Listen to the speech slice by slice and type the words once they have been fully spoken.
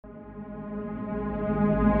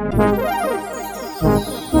How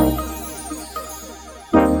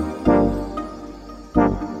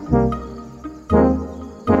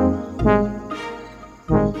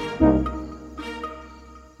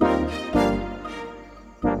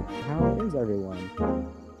is everyone?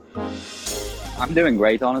 I'm doing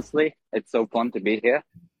great, honestly. It's so fun to be here.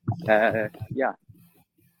 Yeah.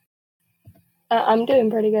 I'm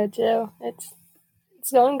doing pretty good too. It's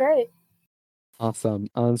going great. Awesome.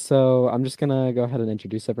 So I'm just gonna go ahead and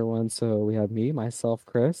introduce everyone. So we have me, myself,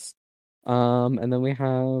 Chris. And then we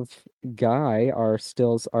have Guy, our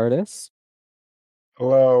stills artist.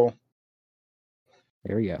 Hello.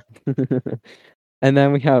 There we go. And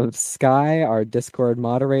then we have Sky, our Discord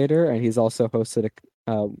moderator, and he's also hosted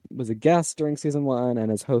was a guest during season 1 and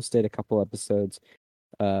has hosted a couple episodes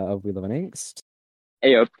of We Live in Angst.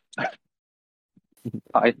 Hey up.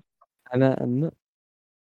 Hi.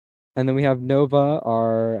 And then we have Nova,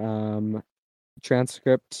 our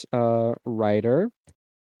transcript writer.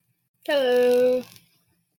 Hello.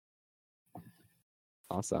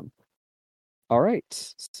 Awesome. All right,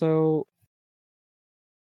 so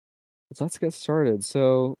let's get started.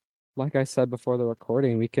 So, like I said before the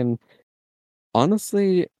recording, we can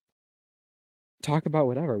honestly talk about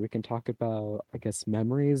whatever. We can talk about, I guess,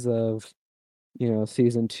 memories of,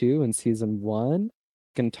 season 2 and season 1. We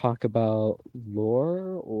can talk about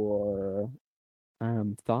lore or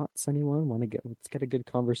thoughts. Anyone want to let's get a good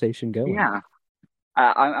conversation going. Yeah.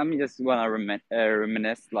 I'm just gonna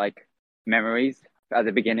reminisce like memories at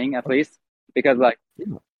the beginning, at least, because like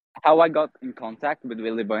how I got in contact with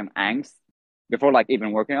Willy Boy and Angst before like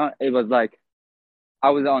even working on it was like I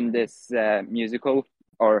was on this musical,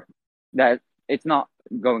 or that it's not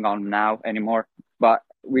going on now anymore, but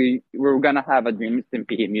we were gonna have a Dream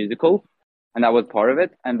Stimpy musical, and that was part of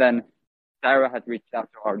it. And then Sarah had reached out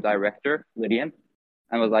to our director, Lydian,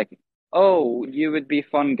 and was like, "Oh, you would be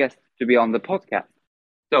fun guest to be on the podcast."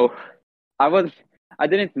 So I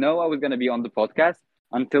didn't know I was gonna be on the podcast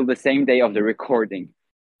until the same day of the recording,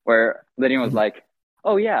 where Lydian was like,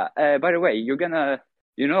 "Oh yeah, by the way, you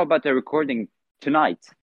know about the recording tonight."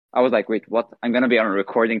 I was like, "Wait, what? I'm gonna be on a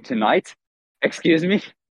recording tonight? Excuse me,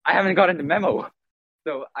 I haven't gotten the memo."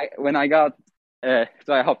 So I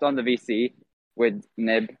hopped on the VC with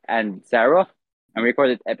Nib and Sarah and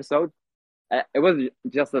recorded episode. It was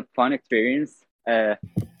just a fun experience,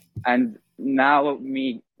 and now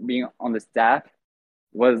me being on the staff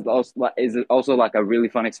is also like a really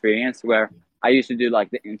fun experience where I used to do like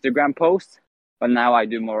the Instagram posts, but now I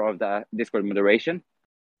do more of the Discord moderation,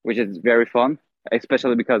 which is very fun,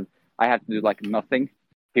 especially because I have to do like nothing.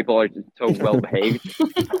 People are just so well behaved.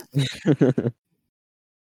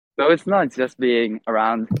 So it's not just being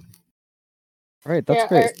around. All right, that's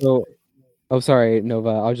great. So, sorry, Nova.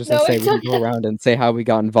 I was just gonna say we can go around and say how we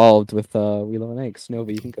got involved with We Live in Angst.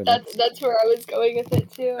 Nova, you can go next. That's where I was going with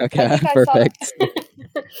it too. Okay, perfect.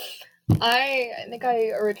 I think I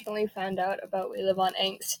originally found out about We Live on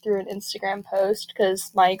Angst through an Instagram post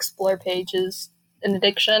because my explore page is an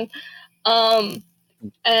addiction.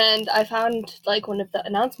 And I found like one of the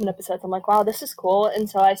announcement episodes. I'm like, wow, this is cool. And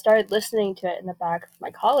so I started listening to it in the back of my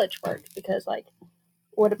college work because like,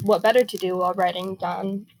 what better to do while writing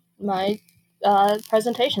down my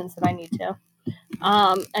presentations that I need to.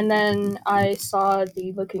 And then I saw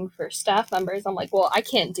the looking for staff members. I'm like, well, I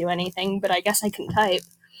can't do anything, but I guess I can type.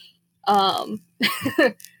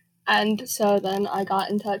 And so then I got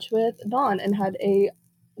in touch with Dawn and had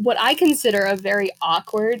what I consider a very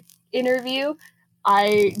awkward interview.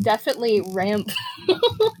 I definitely ramped,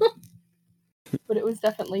 but it was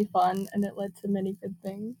definitely fun and it led to many good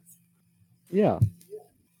things. Yeah.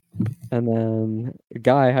 And then,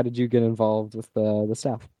 Guy, how did you get involved with the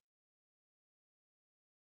staff?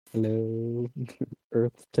 Hello,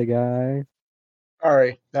 Earth to Guy.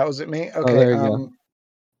 Sorry, that was it me? Okay. Oh, there you go.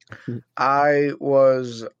 I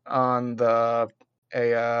was on a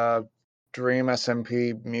Dream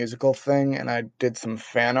SMP musical thing, and I did some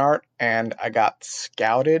fan art, and I got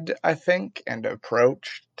scouted, I think, and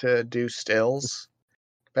approached to do stills,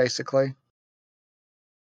 basically.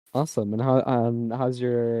 Awesome. And how's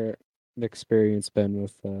your experience been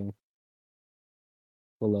with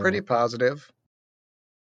Willow? Pretty positive.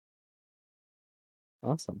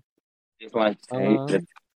 Awesome. Just wanted to say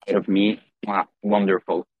that of me, wow,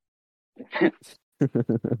 wonderful.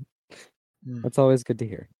 That's always good to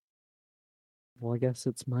hear. Well, I guess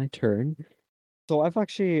it's my turn. So I've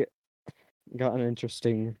actually got an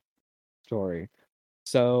interesting story.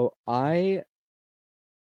 So I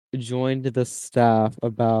joined the staff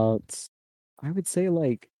about, I would say,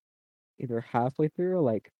 like either halfway through or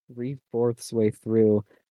like 3/4 way through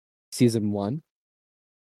season 1.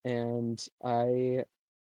 And I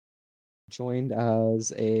joined as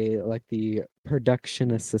the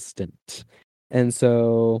production assistant. And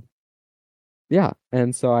so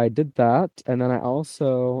I did that, and then I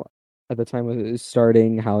also at the time was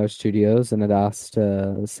starting Howler Studios, and had asked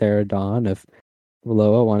Sarah Dawn if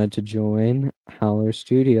Loa wanted to join Howler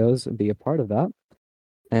Studios and be a part of that.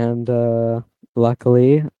 And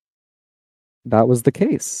luckily that was the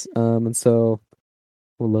case. And so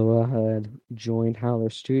Loa had joined Howler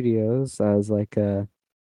Studios as like a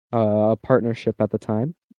partnership at the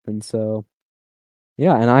time. And so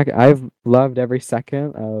yeah, and I've loved every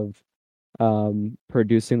second of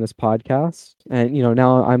producing this podcast. And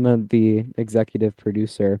now I'm the executive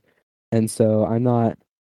producer, and so I'm not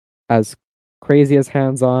as crazy as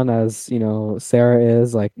hands-on as Sarah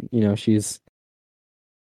is. Like, she's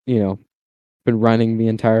been running the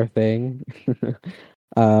entire thing.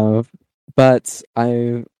 But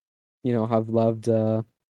have loved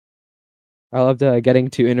getting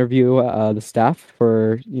to interview the staff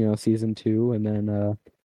for season 2, and then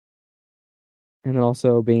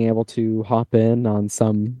also being able to hop in on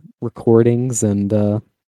some recordings and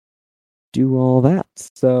do all that.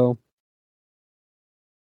 So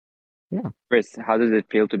yeah. Chris, how does it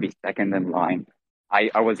feel to be second in line? I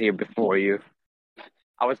was here before you.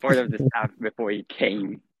 I was part of the staff before you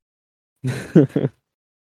came.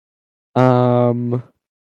 How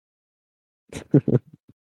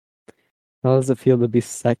does it feel to be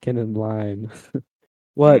second in line?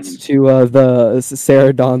 What, to the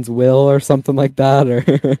Sarah Dawn's will or something like that, or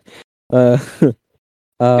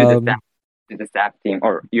To the staff team,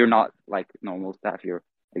 or you're not like normal staff, you're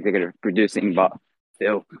executive producing, but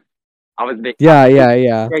still, I was big.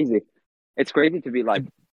 Yeah. Crazy. It's crazy to be like,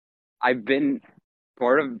 I've been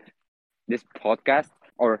part of this podcast,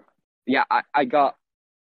 or yeah, I got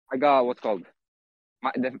what's called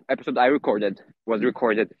the episode I recorded was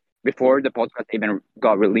recorded before the podcast even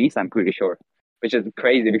got released. I'm pretty sure, which is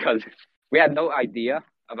crazy because we had no idea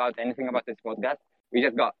about anything about this podcast. We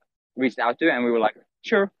just got reached out to, and we were like,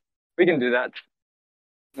 sure, we can do that.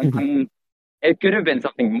 And it could have been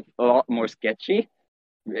something a lot more sketchy.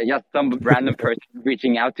 Just some random person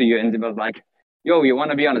reaching out to you and it was like, yo, you want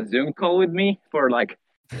to be on a Zoom call with me for like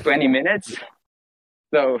 20 minutes?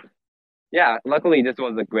 So, yeah, luckily this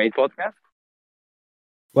was a great podcast.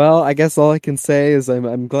 Well, I guess all I can say is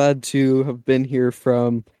I'm glad to have been here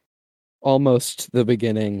from almost the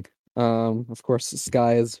beginning. Of course,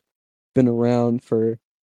 Sky has been around for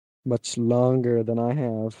much longer than I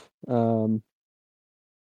have.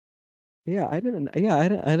 I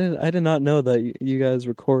did not know that you guys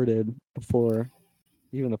recorded before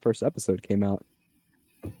even the first episode came out.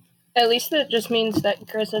 At least that just means that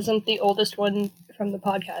Chris isn't the oldest one from the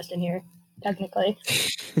podcast in here, technically.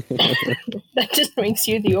 That just makes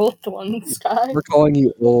you the old one, Sky. We're calling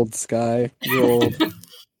you old, Sky. You're old.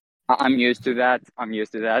 I'm used to that.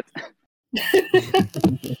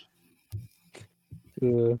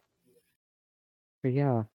 But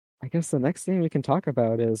yeah, I guess the next thing we can talk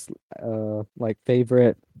about is like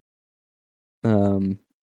favorite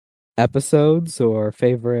episodes or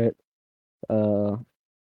favorite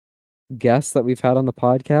guests that we've had on the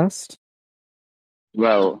podcast.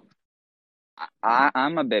 Well,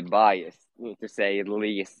 I'm a bit biased, to say the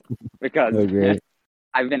least, because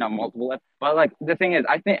I've been on multiple episodes. But like the thing is,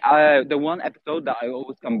 I think the one episode that I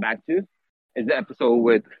always come back to is the episode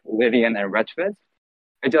with Vivian and Redford.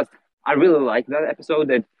 I really like that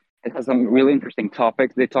episode. It has some really interesting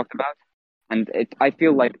topics they talked about, and I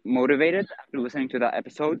feel like motivated after listening to that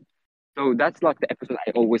episode. So that's like the episode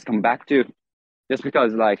I always come back to, just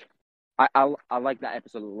because like I like that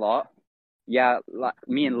episode a lot. Yeah, like,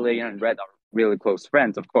 me and Lillian and Red are really close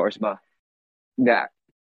friends, of course, but yeah.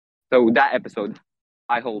 So that episode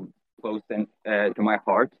I hold close to my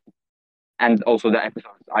heart, and also the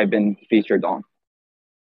episodes I've been featured on.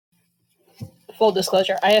 Full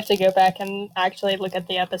disclosure, I have to go back and actually look at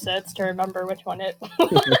the episodes to remember which one it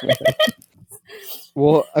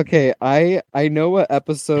Well, okay, I know what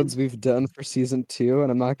episodes we've done for season 2,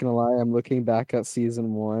 and I'm not gonna lie, I'm looking back at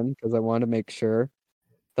season 1 because I want to make sure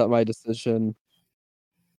that my decision,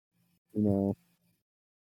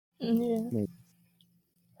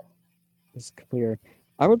 is clear.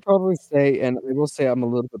 I would probably say, and I will say I'm a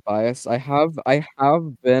little bit biased. I have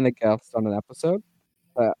been a guest on an episode,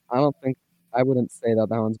 but I wouldn't say that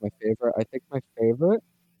one's my favorite. I think my favorite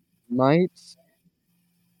might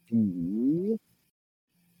be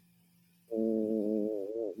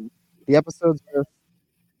the episodes with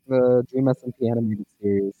the Dream SMP animated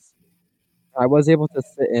series. I was able to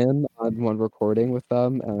sit in on one recording with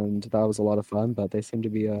them, and that was a lot of fun. But they seem to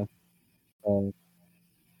be a fun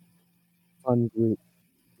group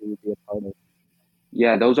to be a part of.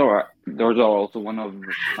 Yeah, those those are also one of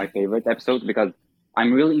my favorite episodes because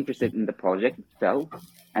I'm really interested in the project itself,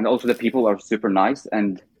 and also the people are super nice.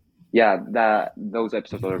 And yeah, those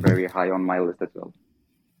episodes are very high on my list as well.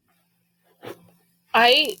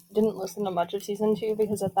 I didn't listen to much of season 2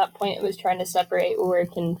 because at that point it was trying to separate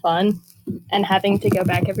work and fun, and having to go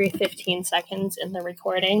back every 15 seconds in the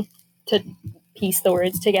recording to piece the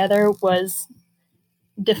words together was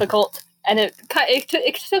difficult, and it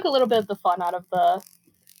took a little bit of the fun out of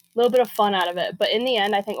it. But in the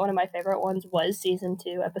end, I think one of my favorite ones was season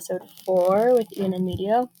 2, episode 4 with Ian and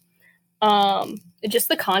Medio. Just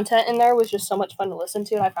the content in there was just so much fun to listen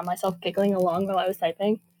to, and I found myself giggling along while I was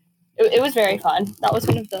typing. It was very fun. That was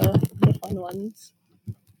one of the fun ones.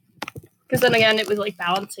 Because then again, it was like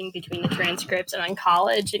balancing between the transcripts and then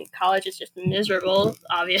college, and college is just miserable,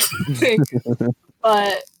 obviously.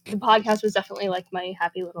 But the podcast was definitely like my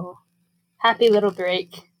happy little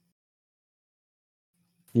break.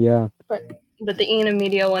 Yeah. But the Ian and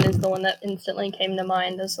Media one is the one that instantly came to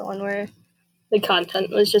mind as the one where the content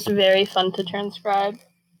was just very fun to transcribe.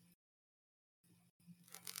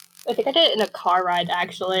 I think I did it in a car ride,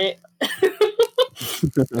 actually.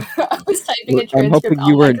 I was typing a transcript. I'm hoping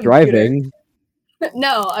you weren't driving.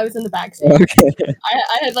 No, I was in the backseat. Okay.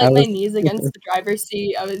 I had like my knees against the driver's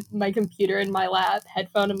seat. I was my computer in my lap,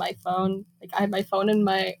 headphone in my phone. Like I had my phone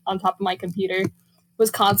on top of my computer.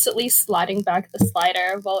 Was constantly sliding back the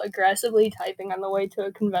slider while aggressively typing on the way to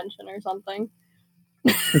a convention or something.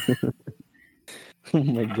 Oh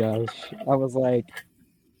my gosh. I was like,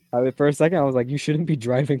 for a second, I was like, you shouldn't be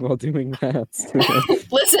driving while doing that.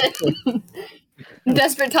 Listen,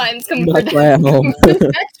 desperate times come Not for my home.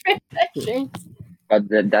 desperate measures. But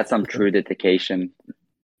that's some true dedication.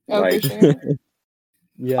 Oh, Like, for sure.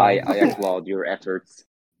 Yeah. I applaud your efforts.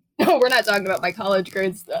 No, we're not talking about my college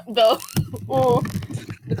grades, though. Oh,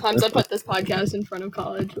 the times I put this podcast in front of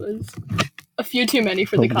college was a few too many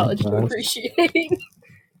for the college to appreciate.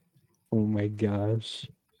 Oh my gosh.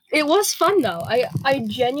 It was fun, though. I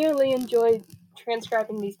genuinely enjoyed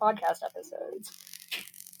transcribing these podcast episodes.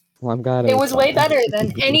 Well, I'm glad it was way fun. better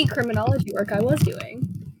than any criminology work I was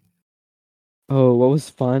doing. Oh, what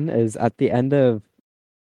was fun is at the end of,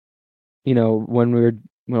 when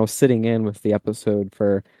I was sitting in with the episode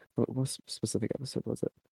for, what specific episode was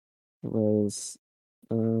it? It was,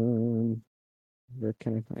 where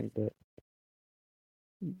can I find it?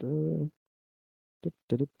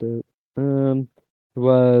 It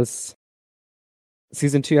was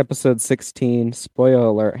season 2, episode 16. Spoiler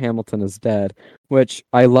alert: Hamilton is dead. Which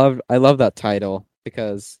I love that title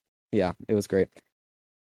because it was great.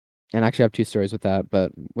 And actually, I have 2 stories with that,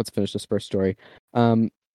 but let's finish this first story.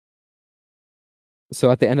 So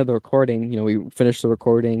at the end of the recording, we finished the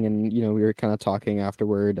recording, and we were kind of talking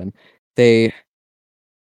afterward, and they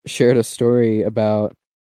shared a story about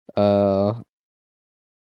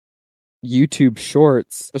YouTube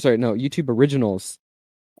Shorts. YouTube Originals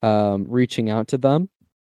reaching out to them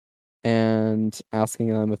and asking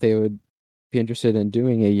them if they would be interested in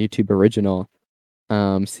doing a YouTube Original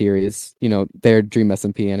series. Their Dream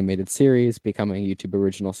SMP animated series becoming a YouTube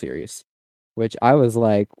Original series, which I was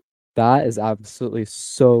like, that is absolutely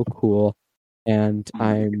so cool, and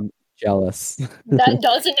I'm jealous. That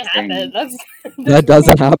doesn't happen. That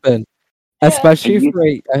doesn't happen, especially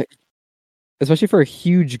for a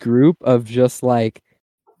huge group of just like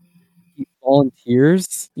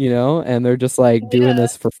volunteers, and they're just like doing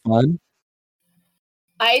this for fun.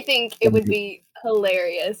 I think it would be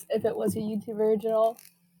hilarious if it was a YouTube original.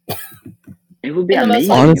 It would be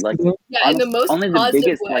amazing. Honestly, in the most only the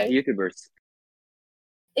biggest way. YouTubers.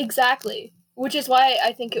 Exactly. Which is why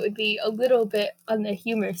I think it would be a little bit on the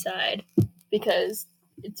humor side, because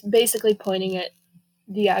it's basically pointing at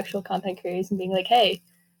the actual content creators and being like, "Hey,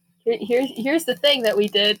 here's the thing that we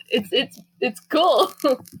did. It's cool."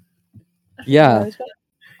 Yeah,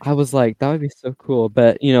 I was like, that would be so cool.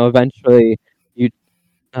 But eventually,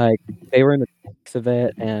 they were in the mix of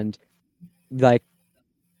it, and like,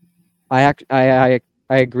 I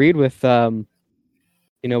agreed with what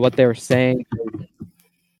they were saying.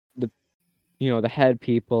 The head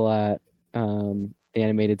people at the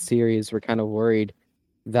animated series were kind of worried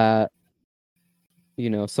that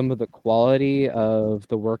some of the quality of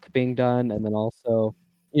the work being done, and then also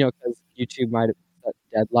because YouTube might have set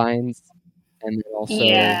deadlines, and then also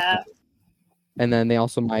and then they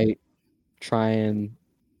also might try and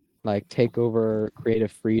like take over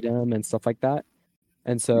creative freedom and stuff like that.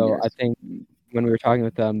 And so I think when we were talking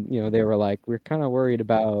with them, they were like, we're kind of worried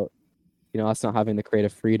about us not having the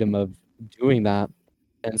creative freedom of doing that.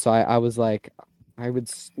 And so I was like, I would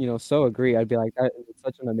so agree. I'd be like, that is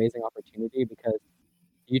such an amazing opportunity, because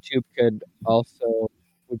YouTube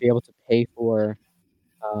would be able to pay for,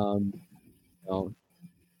 you know,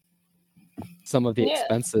 some of the Yeah.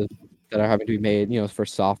 expenses that are having to be made, for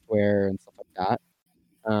software and stuff like that.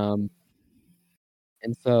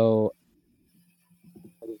 And so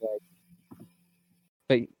I was like,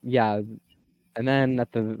 but yeah, and then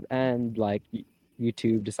at the end, like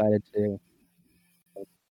YouTube decided to,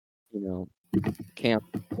 camp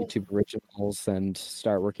YouTube originals and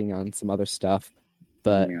start working on some other stuff.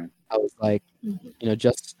 But Yeah. I was like,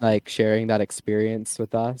 just like sharing that experience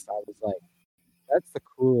with us, I was like, that's the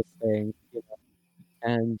coolest thing,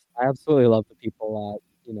 And I absolutely love the people at,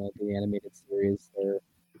 the animated series. They're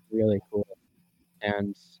really cool.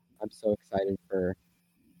 And I'm so excited for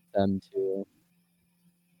them for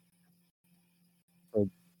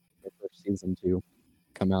their first season to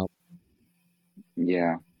come out.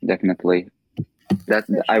 Yeah, definitely. For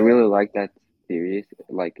I sure. really like that series,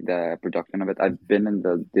 like the production of it. I've been in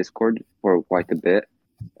the Discord for quite a bit,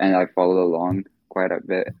 and I followed along quite a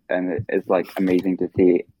bit, and it's like amazing to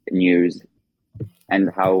see news and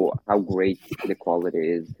how great the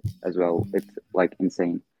quality is as well. It's like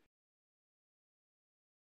insane.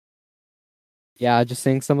 Yeah, just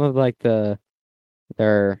seeing some of like their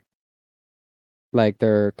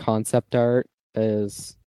concept art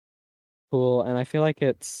is cool, and I feel like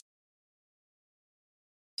it's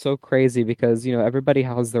so crazy because everybody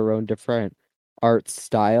has their own different art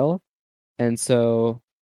style, and so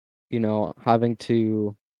having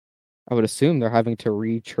to, I would assume they're having to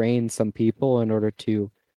retrain some people in order to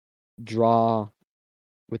draw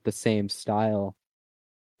with the same style,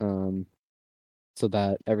 so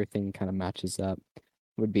that everything kind of matches up.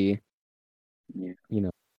 Would be Yeah,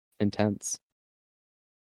 intense.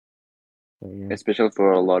 So, yeah. especially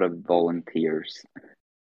for a lot of volunteers.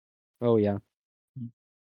 Oh yeah.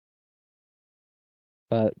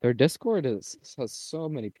 But their Discord has so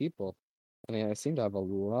many people. I mean, I seem to have a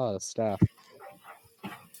lot of staff.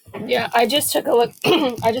 Yeah, I just took a look.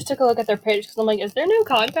 I just took a look at their page because I'm like, is there new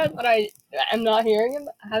content that I am not hearing?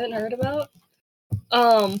 Haven't heard about.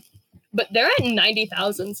 But they're at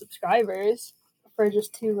 90,000 subscribers for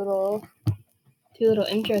just two little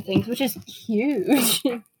intro things, which is huge.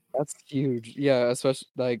 That's huge. Yeah, especially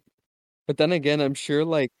like, but then again, I'm sure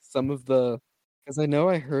like some of because I know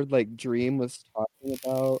I heard like Dream was talking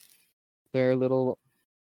about their little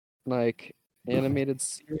like animated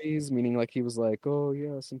series, meaning like he was like, oh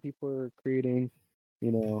yeah, some people are creating,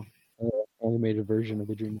 an animated version of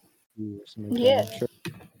the Dream or something like that. I'm sure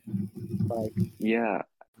like Yeah,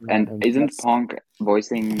 and isn't Punk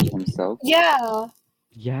voicing himself? Yeah,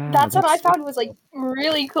 that's what I found was like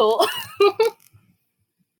really cool.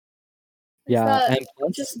 Yeah, and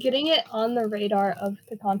plus, just getting it on the radar of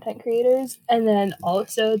the content creators, and then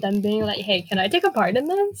also them being like, "Hey, can I take a part in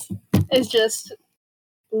this?" Is just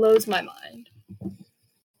blows my mind.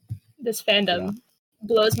 This fandom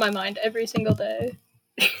blows my mind every single day.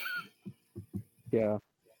 Yeah.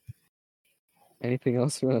 Anything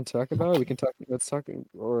else you want to talk about? We can talk. Let's talk,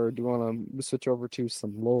 or do you want to switch over to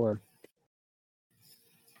some lore?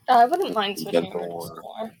 I wouldn't mind switching over to some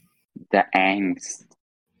lore. The angst.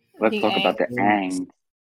 Let's talk about the angst.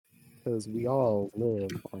 Because we all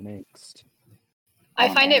live on angst.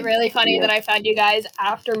 I find it really funny that I found you guys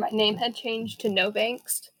after my name had changed to No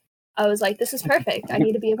Bankst. I was like, this is perfect. I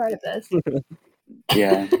need to be a part of this.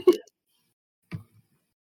 Yeah.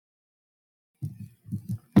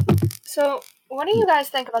 So, what do you guys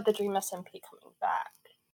think about the Dream SMP coming back?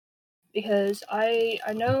 Because I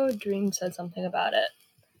know Dream said something about it,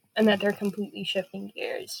 and that they're completely shifting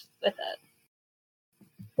gears with it.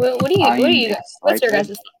 What do you guys? What's your guys'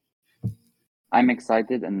 thought? I'm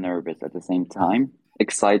excited and nervous at the same time.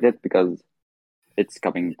 Excited because it's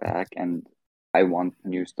coming back and I want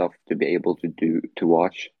new stuff to be able to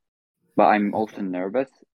watch. But I'm also nervous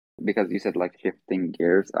because you said like shifting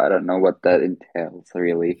gears. I don't know what that entails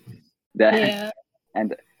really. Yeah.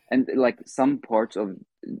 And like some parts of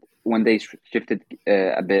when they shifted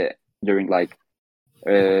a bit during like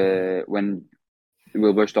when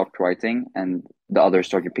Wilbur stopped writing and the others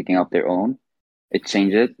started picking up their own, it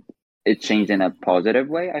changed in a positive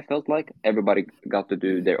way. I felt like everybody got to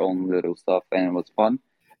do their own little stuff and it was fun,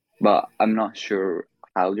 but I'm not sure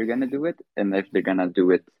how they're gonna do it and if they're gonna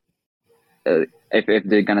do it if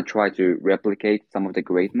they're gonna try to replicate some of the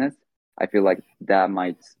greatness. I feel like that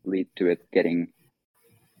might lead to it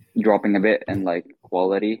dropping a bit in like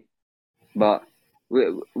quality, but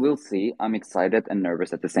we'll see. I'm excited and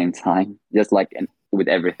nervous at the same time, just like with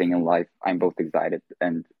everything in life. I'm both excited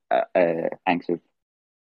and anxious.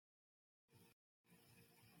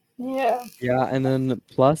 Yeah. Yeah, and then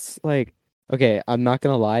plus, like, okay, I'm not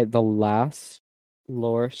gonna lie, the last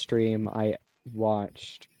lore stream I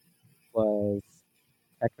watched was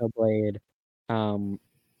Technoblade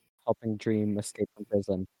helping Dream escape from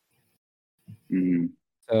prison. Mm.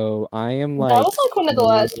 So I am That like was like one of the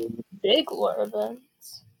last big lore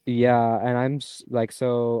events. Yeah, and I'm like,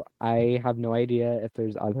 so I have no idea if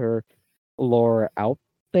there's other lore out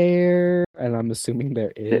there, and I'm assuming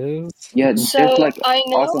there is. Yeah, So there's like I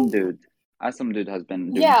know. Awesome dude has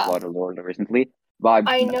been doing Yeah. a lot of lore recently, but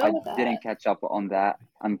I know I that. didn't catch up on that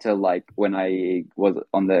until like when I was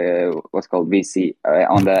on the what's called VC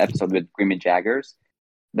on the episode with Grimmy Jaggers.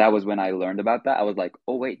 That was when I learned about that. I was like,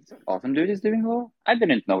 oh wait, Awesome Dude is doing lore? I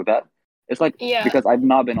didn't know that. It's like Yeah. because I've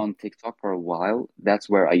not been on TikTok for a while. That's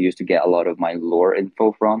where I used to get a lot of my lore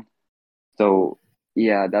info from. So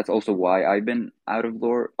yeah, that's also why I've been out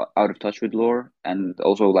of touch with lore, and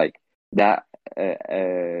also like that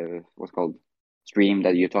what's called stream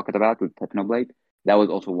that you talked about with Technoblade. That was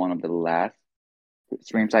also one of the last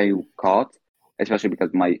streams I caught, especially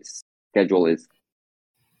because my schedule is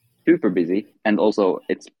super busy, and also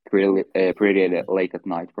it's pretty late at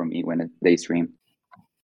night for me when they stream.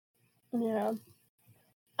 Yeah,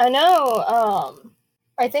 I know.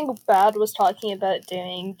 I think Bad was talking about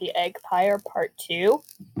doing the Egg Pyre Part 2,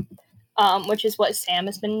 which is what Sam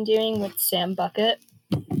has been doing with Sam Bucket.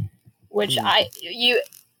 Which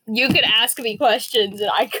you could ask me questions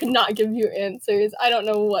and I could not give you answers. I don't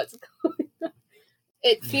know what's going on.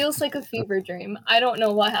 It feels like a fever dream. I don't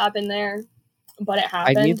know what happened there, but it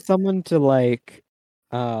happened. I need someone to like,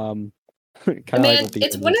 kind of like what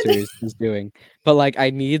the Onion series is doing, but like I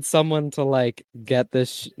need someone to like get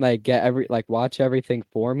this, like watch everything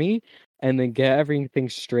for me, and then get everything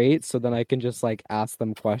straight, so then I can just like ask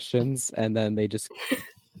them questions, and then they just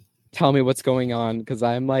tell me what's going on, because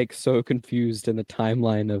I'm like so confused in the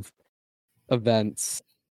timeline of events.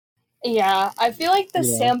 Yeah, I feel like the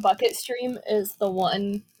Sam Bucket stream is the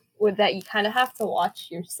one with that you kind of have to watch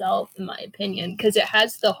yourself, in my opinion, because it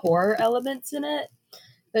has the horror elements in it.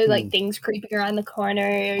 There's like things creeping around the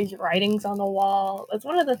corners, writings on the wall. It's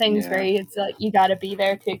one of the things where it's like you got to be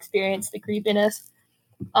there to experience the creepiness.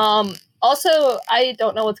 Also, I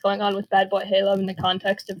don't know what's going on with Bad Boy Halo in the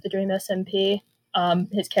context of the Dream SMP.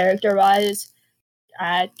 His character wise,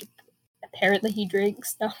 apparently he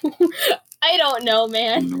drinks. No, I don't know,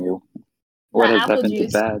 man. No. What has happened to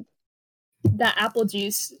Bad? That apple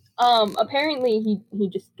juice. Apparently he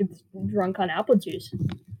just gets drunk on apple juice.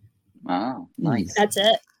 Oh, nice. That's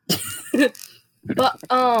it. But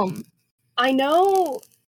I know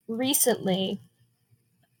recently,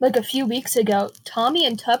 like a few weeks ago, Tommy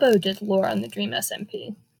and Tubbo did lore on the Dream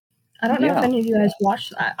SMP. I don't know if any of you guys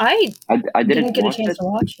watched that. I didn't get a chance to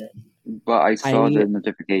watch it, but I saw the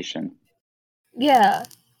notification. Yeah,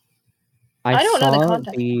 I don't know the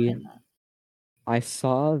context behind that. I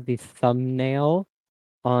saw the thumbnail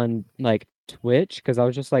on like Twitch, because I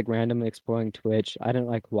was just like randomly exploring Twitch. I didn't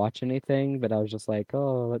like watch anything, but I was just like,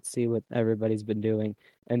 oh, let's see what everybody's been doing.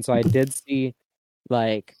 And so I did see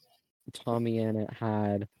like Tommy and it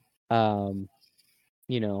had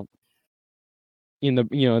you know, in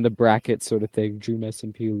the bracket sort of thing, Dream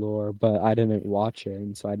SMP lore, but I didn't watch it,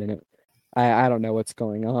 and so I don't know what's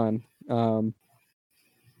going on.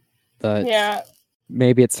 But yeah,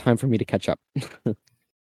 maybe it's time for me to catch up.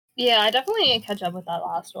 Yeah, I definitely need to catch up with that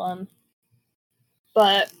last one.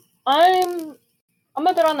 But I'm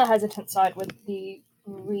a bit on the hesitant side with the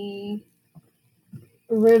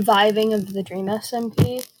reviving of the Dream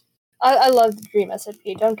SMP. I love the Dream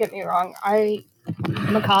SMP, don't get me wrong. I'm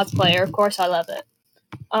a cosplayer, of course I love it.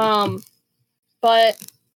 But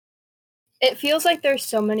it feels like there's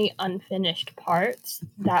so many unfinished parts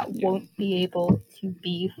that won't be able to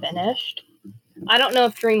be finished. I don't know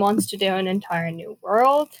if Dream wants to do an entire new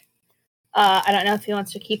world. I don't know if he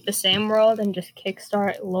wants to keep the same world and just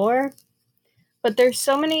kickstart lore. But there's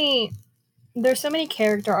so many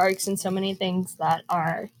character arcs and so many things that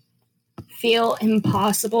feel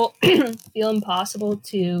impossible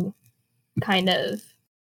to kind of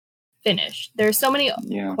finish. There's so many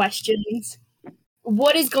questions.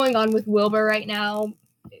 What is going on with Wilbur right now?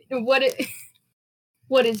 What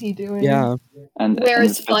is he doing? Yeah. And where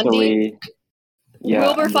is Fundy?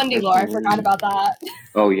 Wilbur Fundy lore, I forgot about that.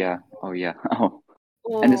 Oh yeah. Oh.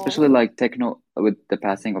 And especially like with the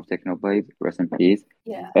passing of Technoblade, rest in peace.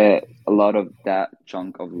 Yeah. A lot of that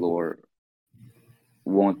chunk of lore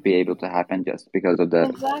won't be able to happen just because of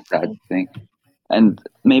the sad thing. And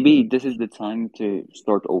maybe this is the time to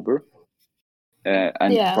start over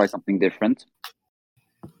and try something different.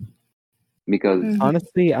 Because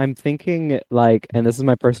honestly, I'm thinking like, and this is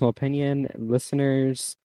my personal opinion,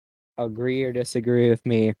 listeners agree or disagree with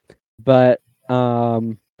me, but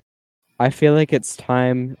I feel like it's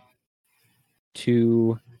time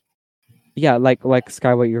to, yeah, like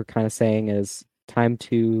Sky, what you're kind of saying is time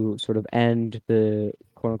to sort of end the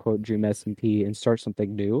quote unquote Dream SMP and start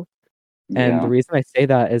something new. And the reason I say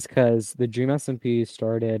that is because the Dream SMP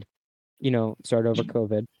started over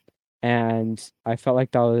COVID. And I felt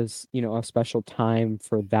like that was, a special time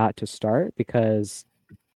for that to start because,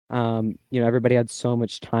 everybody had so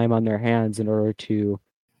much time on their hands in order to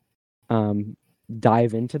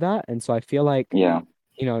dive into that. And so I feel like,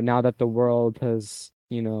 now that the world has,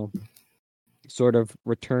 sort of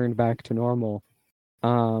returned back to normal,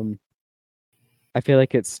 I feel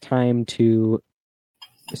like it's time to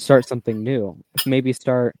start something new. Maybe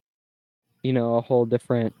start, a whole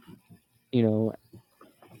different, Dream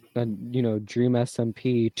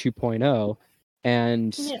SMP 2.0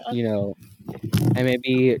 and, and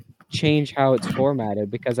maybe change how it's formatted,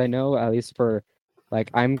 because I know at least for like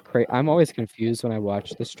I'm always confused when I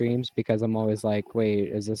watch the streams because I'm always like, wait,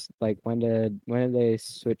 is this like when did they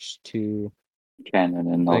switch to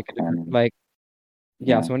canon and not canon?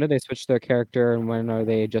 So when do they switch their character and when are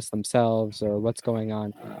they just themselves or what's going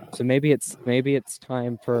on? So maybe it's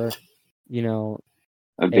time for,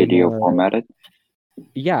 a video formatted.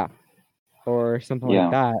 Yeah. Or something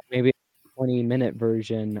like that. Maybe a 20-minute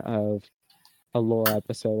version of a lore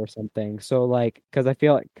episode or something. So like, because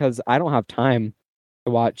I don't have time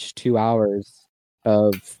to watch 2 hours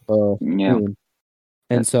of stream.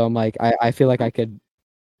 And so I'm like, I feel like I could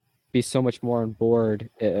be so much more on board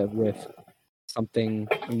with something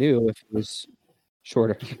new if it was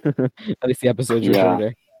shorter. At least the episodes are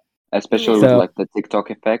shorter. Especially with like the TikTok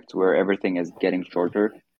effect where everything is getting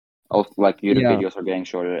shorter. Also, like YouTube videos are getting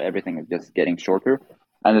shorter, everything is just getting shorter.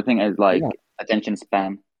 And the thing is like attention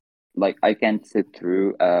span. Like I can't sit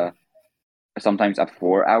through sometimes a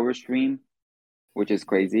 4-hour stream, which is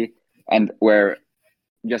crazy. And where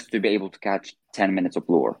just to be able to catch 10 minutes of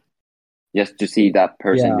lore. Just to see that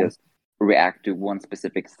person just react to one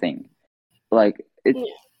specific thing. Like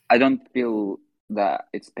I don't feel that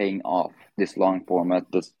it's paying off, this long format,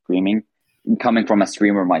 this streaming, coming from a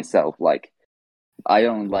streamer myself. Like I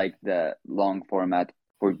don't like the long format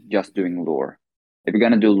for just doing lore. If you're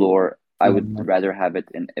gonna do lore, I would rather have it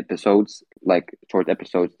in episodes, like short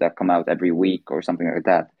episodes that come out every week or something like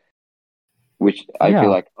that. Which I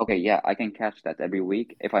feel like, okay, I can catch that every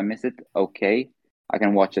week. If I miss it, okay, I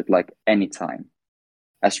can watch it like anytime.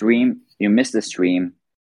 A stream, you miss the stream,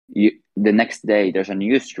 the next day there's a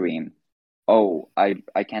new stream. Oh, I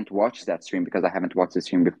can't watch that stream because I haven't watched the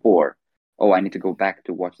stream before. Oh, I need to go back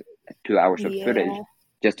to watch 2 hours of footage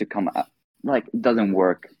just to come up. Like, it doesn't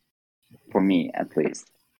work for me, at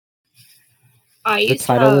least. The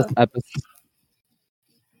title of this episode.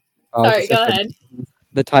 Sorry, go ahead.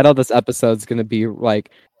 The title of this episode is going to be like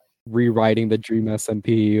rewriting the Dream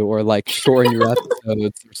SMP or like shorten your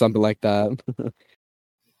episodes or something like that.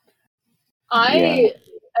 I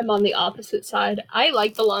am on the opposite side. I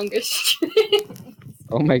like the longest streams.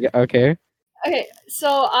 Oh my god, okay. Okay,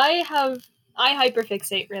 so I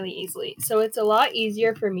hyperfixate really easily. So it's a lot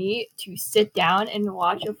easier for me to sit down and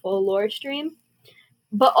watch a full lore stream,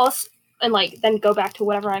 but also and like then go back to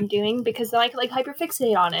whatever I'm doing because then I can like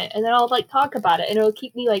hyperfixate on it and then I'll like talk about it and it'll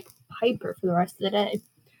keep me like hyper for the rest of the day.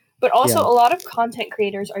 But also a lot of content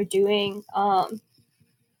creators are doing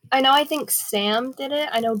I think Sam did it.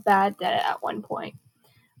 I know Bad did it at one point.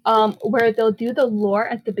 Where they'll do the lore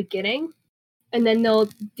at the beginning and then they'll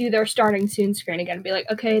do their starting soon screen again and be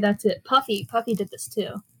like, okay, that's it. Puffy did this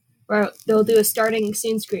too. Where they'll do a starting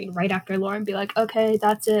soon screen right after lore and be like, okay,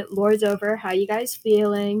 that's it. Lore's over. How you guys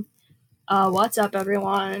feeling? What's up,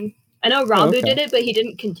 everyone? I know Rambu did it, but he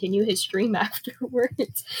didn't continue his stream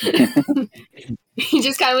afterwards. He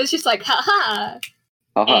just kind of was just like, haha.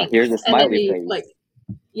 Here's a smiley face. Like,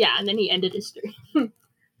 yeah, and then he ended his stream.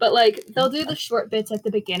 But like, they'll do the short bits at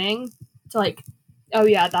the beginning to like, oh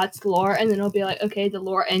yeah, that's lore, and then it'll be like, okay, the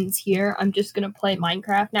lore ends here. I'm just gonna play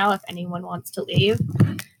Minecraft now if anyone wants to leave.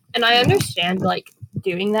 And I understand like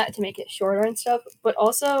doing that to make it shorter and stuff, but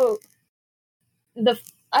also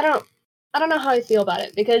I don't know how I feel about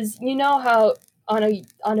it because you know how on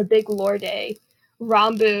a big lore day,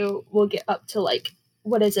 Rambu will get up to like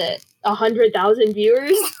 100,000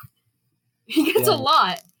 viewers. He gets a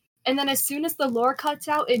lot, and then as soon as the lore cuts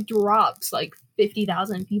out, it drops like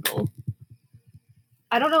 50,000 people.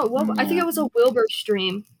 I don't know what I think it was a Wilbur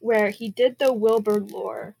stream where he did the Wilbur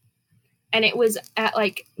lore, and it was at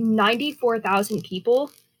like 94,000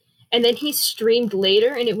 people, and then he streamed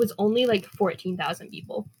later, and it was only like 14,000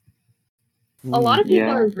 people. A lot of people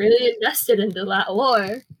are really invested into that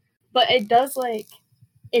lore, but it does like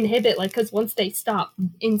inhibit because once they stop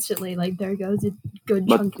instantly, like there goes a good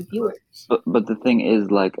chunk of viewers. But the thing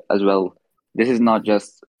is like as well, this is not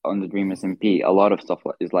just on the Dream SMP. A lot of stuff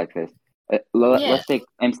is like this. Let's take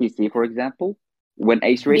MCC for example. When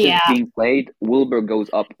Ace Race is being played, Wilbur goes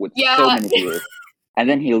up with so many viewers, and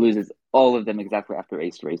then he loses all of them exactly after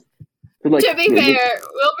Ace Race. So, like, to be fair,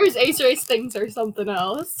 Wilbur's Ace Race things are something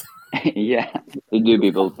else. Yeah, they do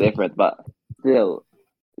be both different, but still,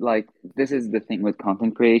 like, this is the thing with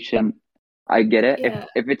content creation. I get it. Yeah.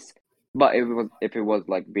 If it was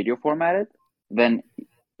like video formatted, then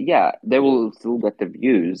yeah, they will still get the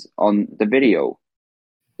views on the video.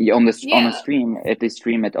 On the stream, if they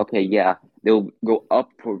stream it, okay, yeah, they'll go up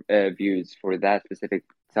for views for that specific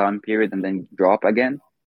time period and then drop again.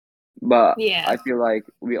 But I feel like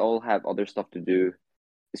we all have other stuff to do.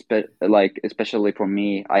 Especially for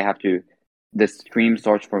me, the stream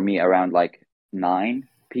starts for me around like 9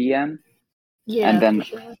 p.m. Yeah, and then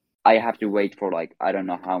sure. I have to wait for like I don't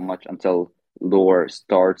know how much until lore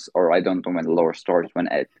starts, or I don't know when the lore starts, when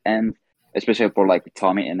it ends. Especially for like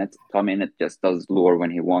Tommy Innit. Tommy Innit just does lore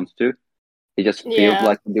when he wants to. He just feels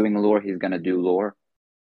like doing lore. He's gonna do lore.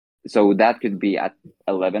 So that could be at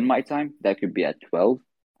 11 my time. That could be at 12,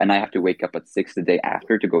 and I have to wake up at 6 the day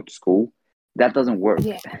after to go to school. That doesn't work.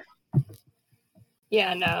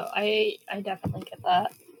 Yeah, no, I definitely get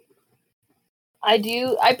that.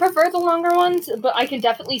 I prefer the longer ones, but I can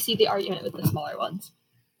definitely see the argument with the smaller ones.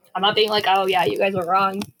 I'm not being like, oh yeah, you guys were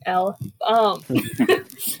wrong, L.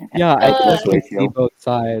 Yeah, I totally see both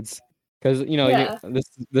sides because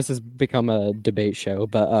this has become a debate show,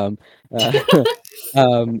 but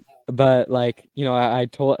but like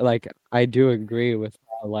I do agree with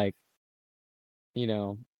like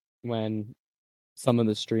when some of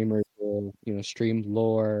the streamers will stream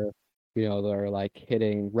lore, they're like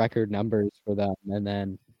hitting record numbers for them, and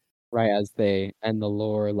then right as they end the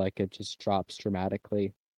lore, like it just drops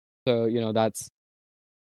dramatically. So that's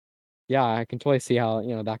I can totally see how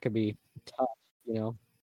that could be tough.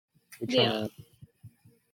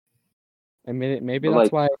 I mean, maybe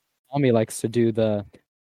that's why Tommy likes to do the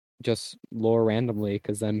just lore randomly,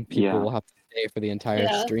 because then people will have to stay for the entire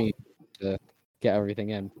stream to get everything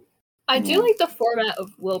in. I do like the format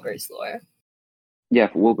of Wilbur's lore. Yeah,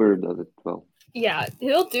 Wilbur does it well. Yeah,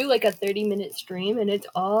 he'll do like a 30-minute stream, and it's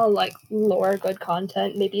all like lore, good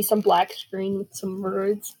content, maybe some black screen with some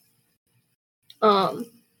words.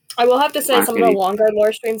 I will have to say some of the longer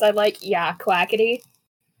lore streams I like. Yeah, Quackity.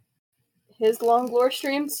 His long lore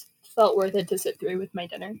streams felt worth it to sit through with my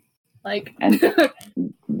dinner. And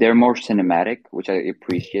they're more cinematic, which I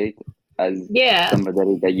appreciate as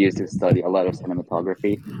somebody that used to study a lot of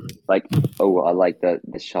cinematography. Like, I like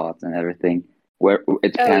the shots and everything, where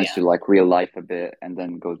it pans to like real life a bit and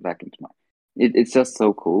then goes back into it's just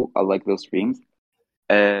so cool. I like those streams.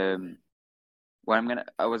 I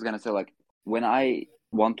was gonna say, like, when I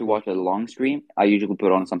want to watch a long stream, I usually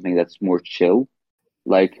put on something that's more chill.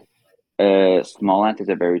 Like, Smallant is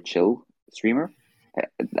a very chill streamer.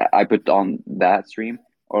 I put on that stream,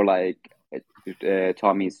 or like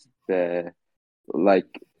Tommy's the like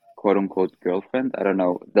quote unquote girlfriend. I don't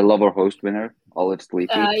know, the lover host winner, Olive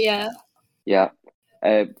Sleepy. Yeah.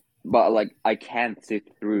 But like I can't sit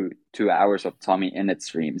through 2 hours of Tommy Innit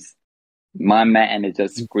streams. My man is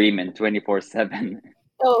just screaming 24/7.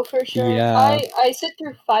 Oh, for sure. Yeah. I sit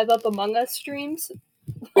through 5 Up Among Us streams.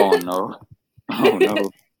 Oh no. Oh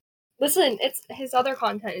no. Listen, his other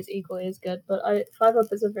content is equally as good, but 5 Up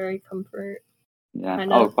is a very comfort. Yeah.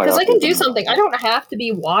 Because I can do something. I don't have to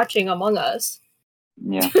be watching Among Us.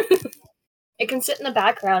 Yeah. It can sit in the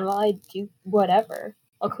background while I do whatever.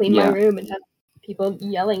 I'll clean my room and have people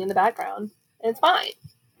yelling in the background. And it's fine.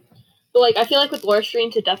 But like I feel like with lore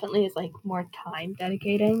streams it definitely is like more time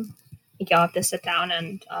dedicating. Like you'll have to sit down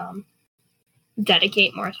and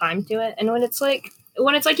dedicate more time to it. And when it's like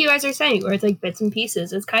you guys are saying, where it's like bits and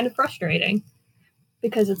pieces, it's kind of frustrating.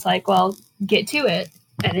 Because it's like, well, get to it.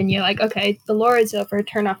 And then you're like, okay, the lore is over,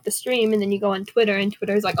 turn off the stream, and then you go on Twitter, and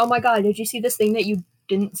Twitter's like, oh my god, did you see this thing that you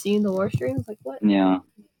didn't see in the lore stream? It's like, what? Yeah.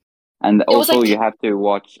 And also you have to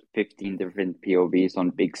watch 15 different POVs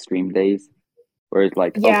on big stream days. Where it's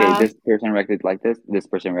like, okay, this person reacted like this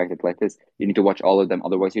person reacted like this. You need to watch all of them,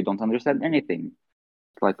 otherwise you don't understand anything.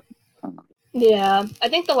 It's like, I don't know. Yeah, I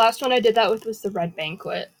think the last one I did that with was the Red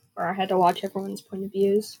Banquet, where I had to watch everyone's point of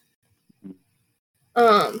views.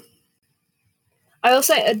 I will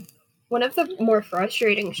say one of the more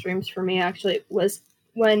frustrating streams for me actually was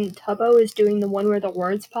when Tubbo is doing the one where the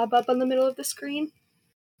words pop up on the middle of the screen.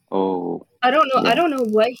 Oh. I don't know. Yeah. I don't know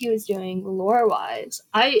what he was doing lore wise.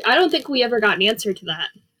 I don't think we ever got an answer to that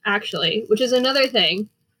actually, which is another thing.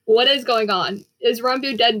 What is going on? Is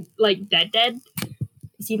Ranboo dead? Like dead?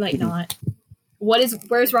 Is he like not? Where's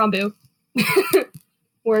Ranboo?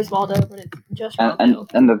 Where's Waldo? But it's just And Waldo.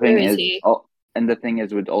 and the Where thing is is, he? and the thing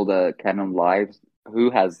is with all the canon lives, who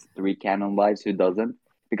has 3 canon lives? Who doesn't?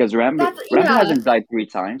 Because Rambo Yeah. hasn't died 3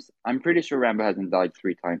 times. I'm pretty sure Rambo hasn't died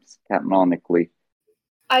 3 times canonically.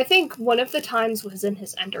 I think one of the times was in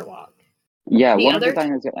his Enderwalk. Yeah, The one of other the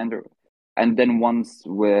times is Ender, and then once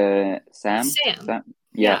with Sam.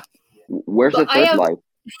 Yeah. Where's But the third life?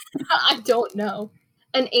 I don't know.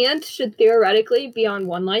 An ant should theoretically be on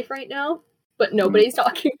 1 life right now, but nobody's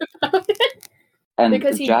talking about it. And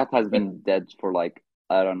because Jack has been dead for like,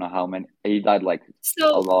 I don't know how many. He died like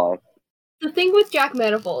So a lot. the thing with Jack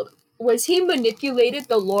Manifold was he manipulated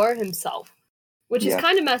the lore himself, which is Yeah.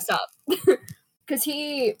 kind of messed up. Because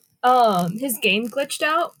he his game glitched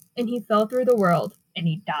out and he fell through the world and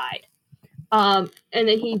he died. And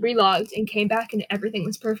then he relogged and came back and everything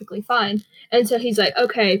was perfectly fine. And so he's like,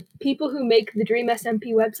 okay, people who make the Dream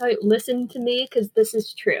SMP website, listen to me because this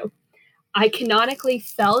is true. I canonically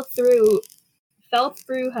fell through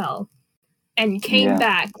hell and came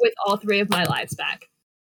back with all 3 of my lives back.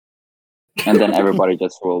 And then everybody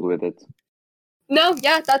just rolled with it. No,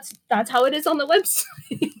 yeah, that's how it is on the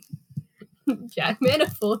website. Jack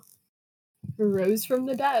Manifold rose from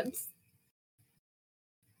the depths.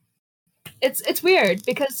 It's weird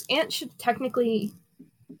because Ant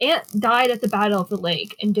died at the Battle of the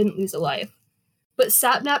Lake and didn't lose a life, but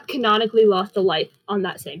Sapnap canonically lost a life on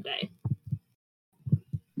that same day.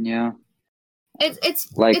 Yeah,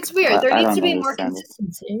 it's like, weird. There I needs to be don't more understand it.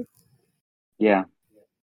 consistency. Yeah.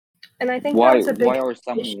 And I think Why that's a big are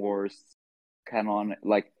some issue. wars canon,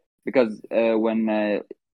 like, because when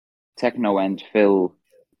Techno and Phil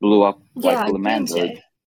blew up like the Mandroid,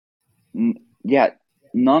 yeah,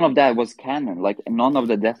 none of that was canon. Like, none of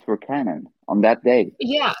the deaths were canon on that day.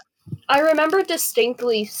 Yeah, I remember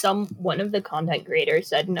distinctly one of the content creators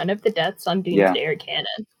said none of the deaths on Doomsday are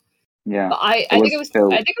canon. Yeah, but I think it was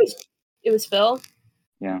Phil. I think it was Phil.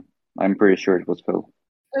 Yeah, I'm pretty sure it was Phil.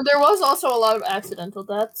 And there was also a lot of accidental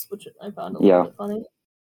deaths, which I found a little bit funny.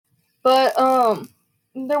 But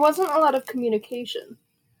there wasn't a lot of communication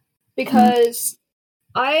because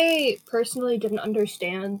I personally didn't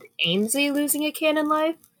understand Ainsley losing a canon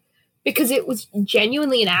life because it was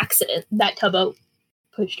genuinely an accident that Tubbo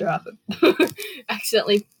pushed her off.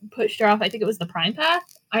 Accidentally pushed her off. I think it was the Prime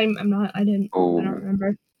Path. I don't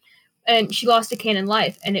remember. And she lost a canon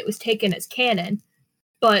life, and it was taken as canon.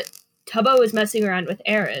 But Tubbo was messing around with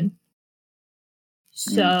Aaron.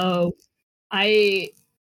 So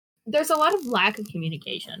there's a lot of lack of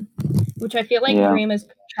communication, which I feel like Dream is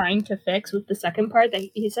trying to fix with the second part. That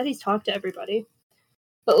he said he's talked to everybody.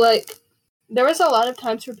 But like, there was a lot of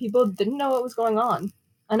times where people didn't know what was going on.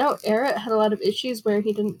 I know Eric had a lot of issues where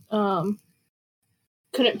he couldn't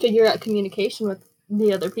figure out communication with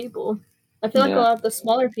the other people. I feel like a lot of the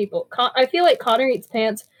smaller people. I feel like Connor Eats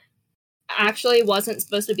Pants actually wasn't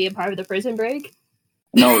supposed to be a part of the prison break.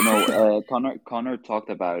 No. Connor talked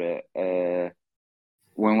about it.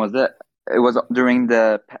 When was it? It was during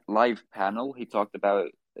the live panel. He talked about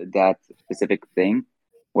that specific thing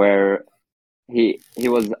where he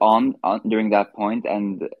was on during that point,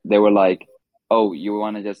 and they were like, "Oh, you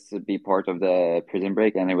want to just be part of the prison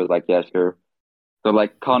break?" And he was like, "Yeah, sure." So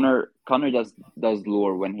like Connor just does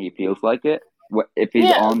lore when he feels like it. If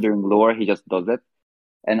he's on during lore, he just does it,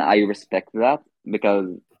 and I respect that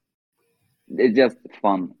because it's just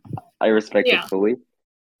fun. I respect it fully.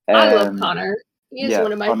 I love Connor. He is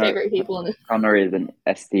one of my favorite people. Connor is an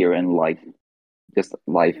S tier in life, just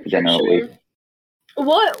life generally. Sure.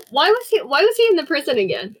 What? Why was he in the prison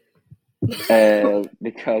again?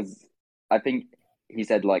 Because I think he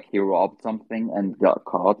said like he robbed something and got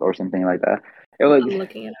caught or something like that. I'm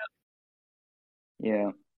looking it up.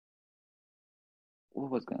 Yeah. What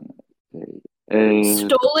was going to say?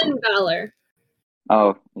 Stolen valor.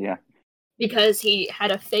 Oh yeah. Because he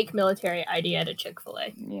had a fake military ID at a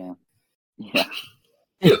Chick-fil-A. Yeah.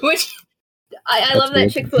 Which I love that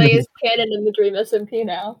Chick-fil-A is canon in the Dream SMP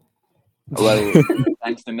now. Well,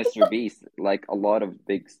 thanks to Mr. Beast, like a lot of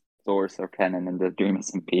big stores are canon in the Dream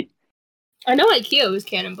SMP. I know IKEA was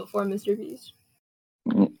canon before Mr. Beast.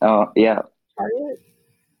 Oh yeah. Target?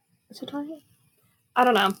 Is it Target? I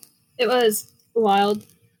don't know. It was wild.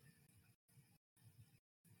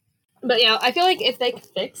 But yeah, I feel like if they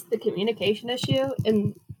fix the communication issue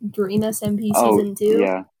in Dream SMP Season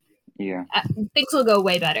 2, things will go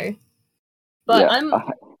way better. But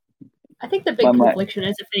I think the big confliction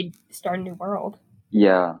is if they start a new world.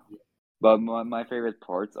 Yeah. But my favorite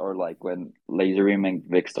parts are like when Laserbeam and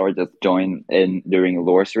Vikkstar just join in during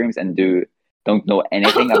lore streams and don't know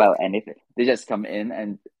anything about anything. They just come in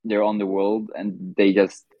and they're on the world and they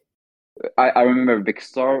just... I remember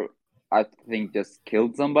Vikkstar I think just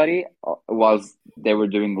killed somebody whilst they were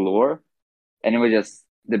doing lore, and it was just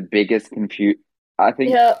the biggest confusion. I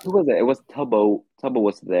think Yeah. who was it? It was Tubbo. Tubbo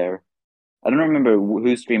was there. I don't remember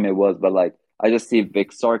whose stream it was, but like I just see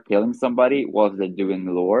Vixar killing somebody while they're doing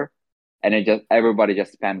lore, and it just everybody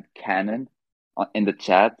just spammed cannon in the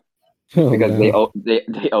chat because no.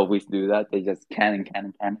 they always do that. They just cannon.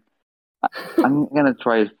 I'm gonna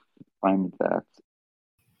try to find that.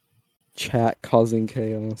 Chat causing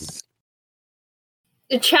chaos.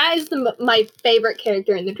 Chat is my favorite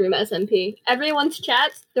character in the Dream SMP. Everyone's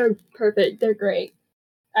chats, they're perfect. They're great.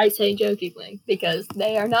 I say jokingly because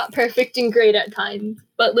they are not perfect and great at times.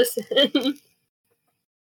 But listen.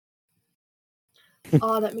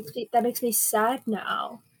 Oh, that makes me sad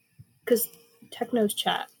now. Because Techno's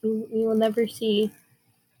chat. We will never see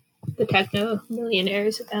the Techno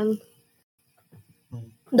millionaires again.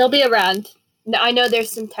 They'll be around. I know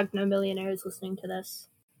there's some Techno millionaires listening to this.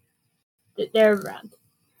 They're around.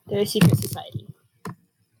 They're a secret society.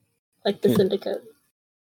 Like the Syndicate.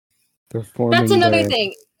 They're forming. That's another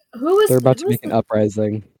thing. They're about to make an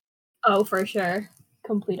uprising. Oh, for sure.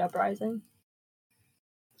 Complete uprising.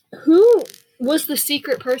 Who was the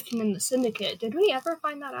secret person in the Syndicate? Did we ever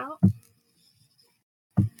find that out?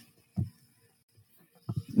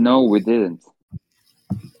 No, we didn't.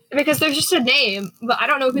 Because there's just a name, but I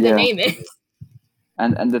don't know who the name is.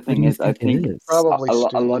 And the thing is, I think probably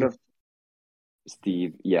a lot of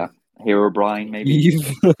Steve, yeah, Herobrine maybe.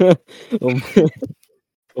 Steve.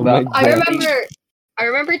 I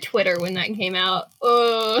remember Twitter when that came out.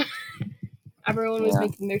 Everyone was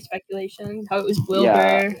making their speculations. How it was Wilbur.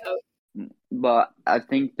 Yeah. But I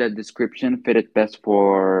think the description fitted best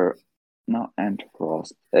for not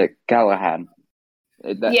Antfrost, Callahan.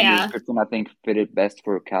 The description I think fitted best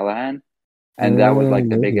for Callahan, and that was like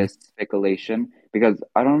the biggest speculation because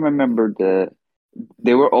I don't remember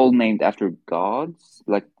they were all named after gods,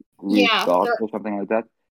 like Greek gods or something like that,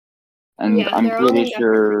 and I'm pretty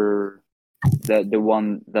sure that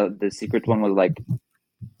the secret one was like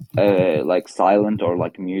silent or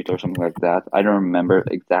like mute or something like that. I don't remember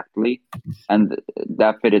exactly, and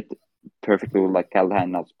that fitted perfectly with like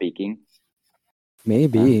Callahan not speaking.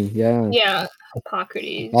 Maybe, yeah. Yeah,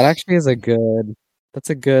 Hippocrates. That actually is a good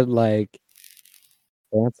like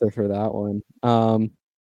answer for that one.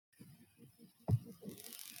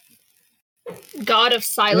 God of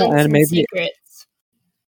silence and maybe secrets.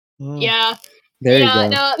 Yeah. There you go.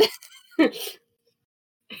 No.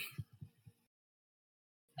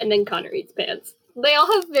 And then Connor eats pants. They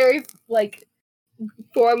all have very like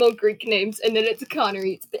formal Greek names, and then it's Connor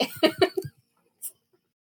eats pants.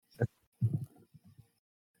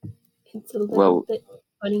 It's a little bit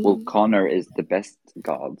funny. Well, Connor is the best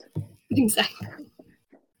god. Exactly.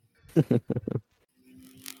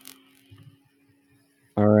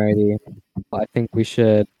 Alrighty. I think we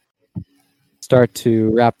should start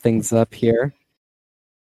to wrap things up here.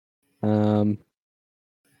 I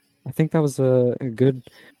think that was a good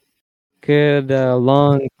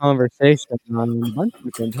long conversation on a bunch of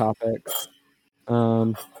different topics.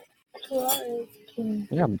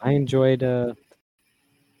 Yeah, I enjoyed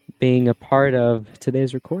being a part of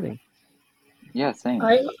today's recording. Yeah, same.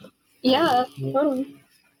 Yeah, totally.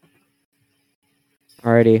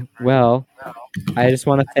 Alrighty. Well, I just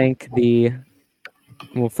want to thank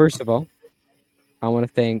first of all, I want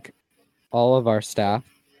to thank all of our staff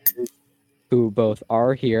who both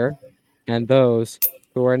are here and those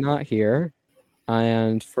who are not here,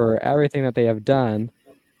 and for everything that they have done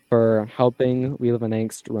for helping We Live in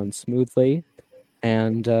Angst run smoothly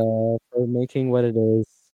and for making what it is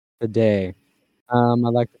today. I'd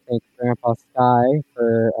like to thank Grandpa Sky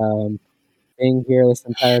for being here this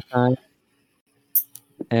entire time.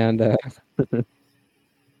 And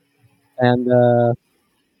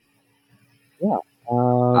yeah.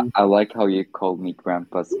 I like how you called me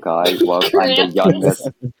Grandpa Sky while I'm the youngest.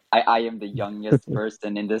 I am the youngest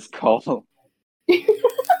person in this call. Hey,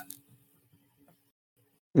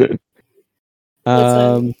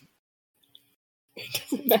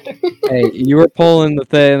 you were pulling the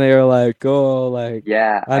thing. They were like, "Oh, like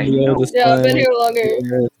yeah, I'm the oldest one. I've been here longer.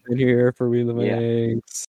 It's been here for We Live in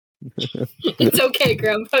Angst." It's okay,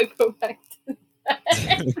 Grandpa. Go back to that.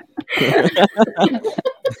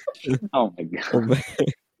 Oh my god.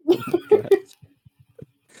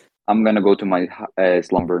 I'm gonna go to my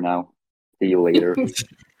slumber now. See you later.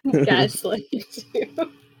 Gaslight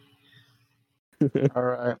you. All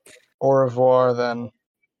right. Au revoir, then.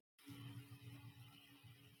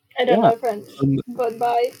 I don't know, friends.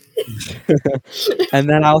 Goodbye. And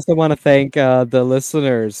then I also want to thank the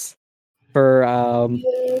listeners for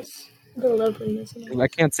The loveliness. I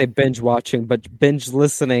can't say binge watching, but binge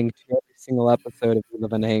listening to every single episode of We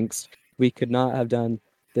Live in Angst. We could not have done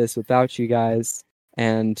this without you guys,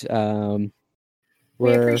 and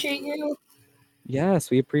We appreciate you.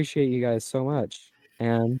 Yes, we appreciate you guys so much,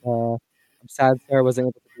 and I'm sad Sarah wasn't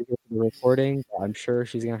able to be here for the recording. But I'm sure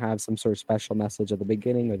she's gonna have some sort of special message at the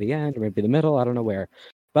beginning or the end, or maybe the middle. I don't know where,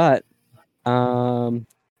 but yeah,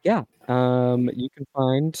 you can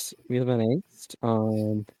find We Live in Angst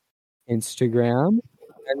on Instagram,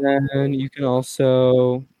 and then you can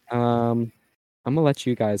also I'm gonna let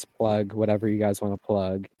you guys plug whatever you guys want to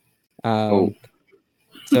plug.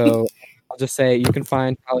 So I'll just say you can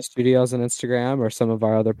find Palace Studios on Instagram or some of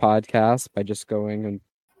our other podcasts by just going and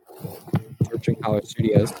searching Palace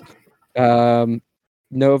Studios.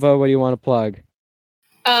 Nova, what do you want to plug?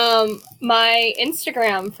 My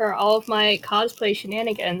Instagram for all of my cosplay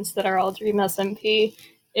shenanigans that are all Dream SMP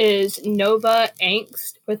is Nova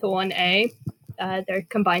Angst with one A. They're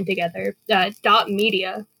combined together.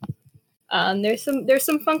 .media. There's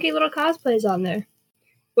some funky little cosplays on there,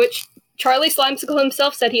 which Charlie Slimesicle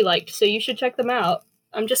himself said he liked, so you should check them out.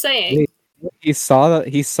 I'm just saying. Wait, he saw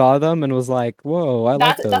them and was like, "Whoa, I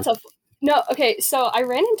like those." No. Okay, so I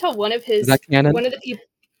ran into one of his. Is that canon? One of the people.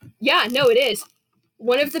 Yeah, no, it is.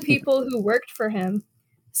 One of the people who worked for him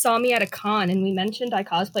saw me at a con, and we mentioned I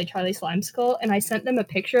cosplay Charlie Slimesicle, and I sent them a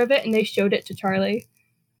picture of it, and they showed it to Charlie.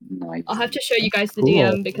 Nice. I'll have to show you guys the Cool.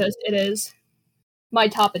 DM because it is my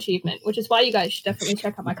top achievement, which is why you guys should definitely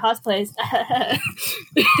check out my cosplays.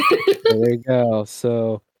 There you go.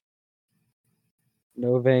 So,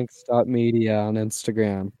 Novanks.media on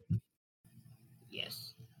Instagram.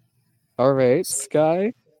 Yes. All right,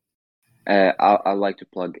 Sky. I'd like to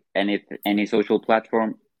plug any social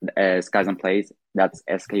platform. Skies and Plays. That's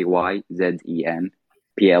SkyZenPlayz. You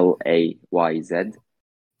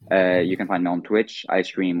can find me on Twitch. I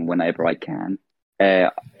stream whenever I can.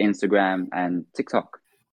 Instagram and TikTok.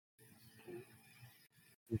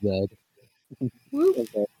 Zed.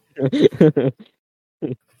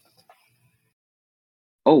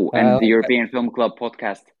 Oh, and the European Film Club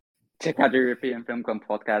podcast. Check out the European Film Club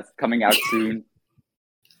podcast coming out soon.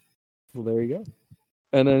 Well, there you go.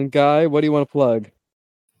 And then, Guy, what do you want to plug?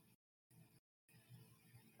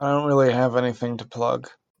 I don't really have anything to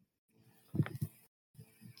plug.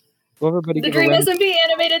 Well, everybody The Dream SMP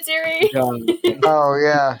animated series. Oh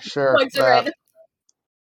yeah, sure. Plugs are random.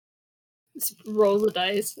 Just roll the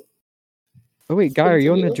dice. Oh wait, Guy, are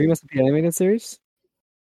you on the Dream SMP animated series?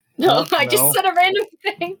 No, I just said a random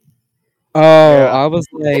thing. Oh, yeah. I was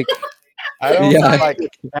like, I don't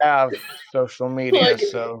have social media,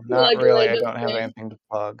 so not really. I don't have anything to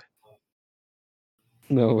plug.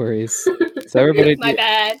 No worries. So everybody, my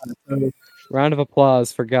bad. Round of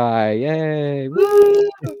applause for Guy! Yay! Woo!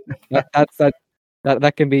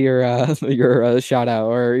 That can be your shout out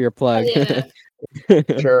or your plug. Yeah.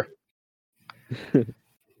 Sure.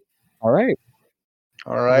 All right.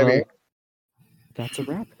 Alrighty. Well, that's a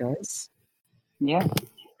wrap, guys. Yeah.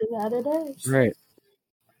 That it is. Right.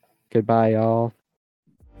 Goodbye, y'all.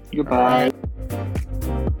 Goodbye.